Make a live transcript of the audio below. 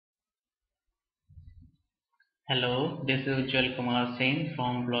Hello, this is Ujjwal Kumar Sen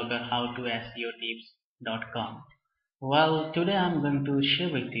from blogger howtoseotips.com. Well, today I'm going to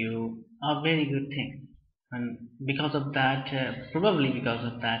share with you a very good thing, and probably because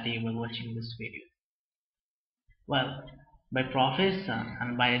of that, you were watching this video. Well, by profession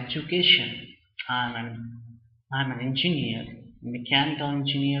and by education, I'm an engineer, mechanical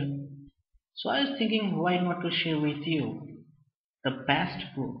engineer. So I was thinking, why not to share with you the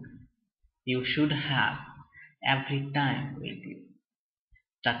best book you should have every time with you.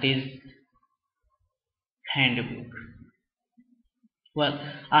 That is handbook. Well,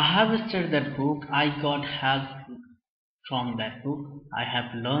 I have studied that book. I got help from that book. I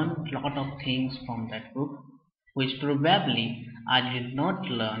have learned a lot of things from that book, which probably I did not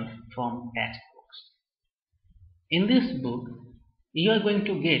learn from textbooks. In this book, you are going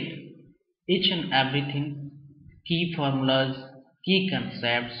to get each and everything, key formulas, key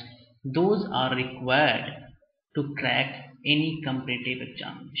concepts. Those are required to crack any competitive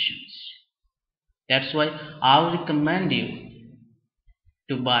examinations. That's why I would recommend you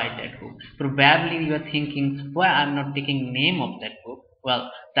to buy that book. Probably you are thinking, why I'm not taking name of that book. Well,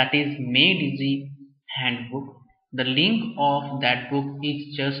 that is Made Easy Handbook. The link of that book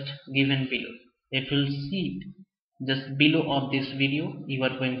is just given below. If you'll see it just below of this video, you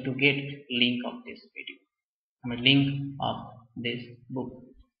are going to get link of this video. Link of this book.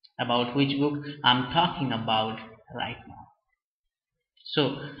 About which book I'm talking about right now.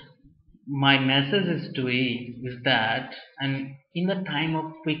 So my message is to you is that, and in the time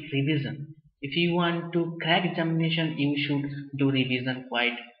of quick revision, if you want to crack examination, you should do revision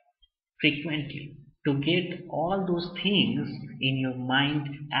quite frequently to get all those things in your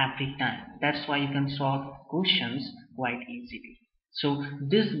mind every time. That's why you can solve questions quite easily. So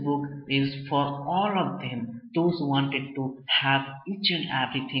this book is for all of them, those who wanted to have each and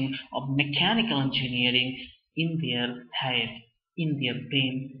everything of mechanical engineering in their head, in their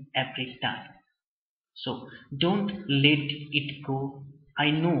brain every time. So don't let it go.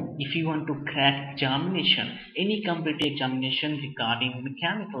 I know if you want to crack examination, any competitive examination regarding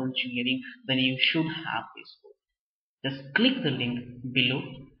mechanical engineering, then you should have this book. Just click the link below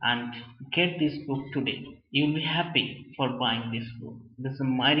and get this book today. You'll be happy for buying this book. This is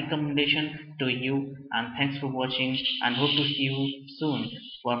my recommendation to you, and thanks for watching, and hope to see you soon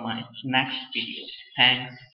for my next video. Thanks.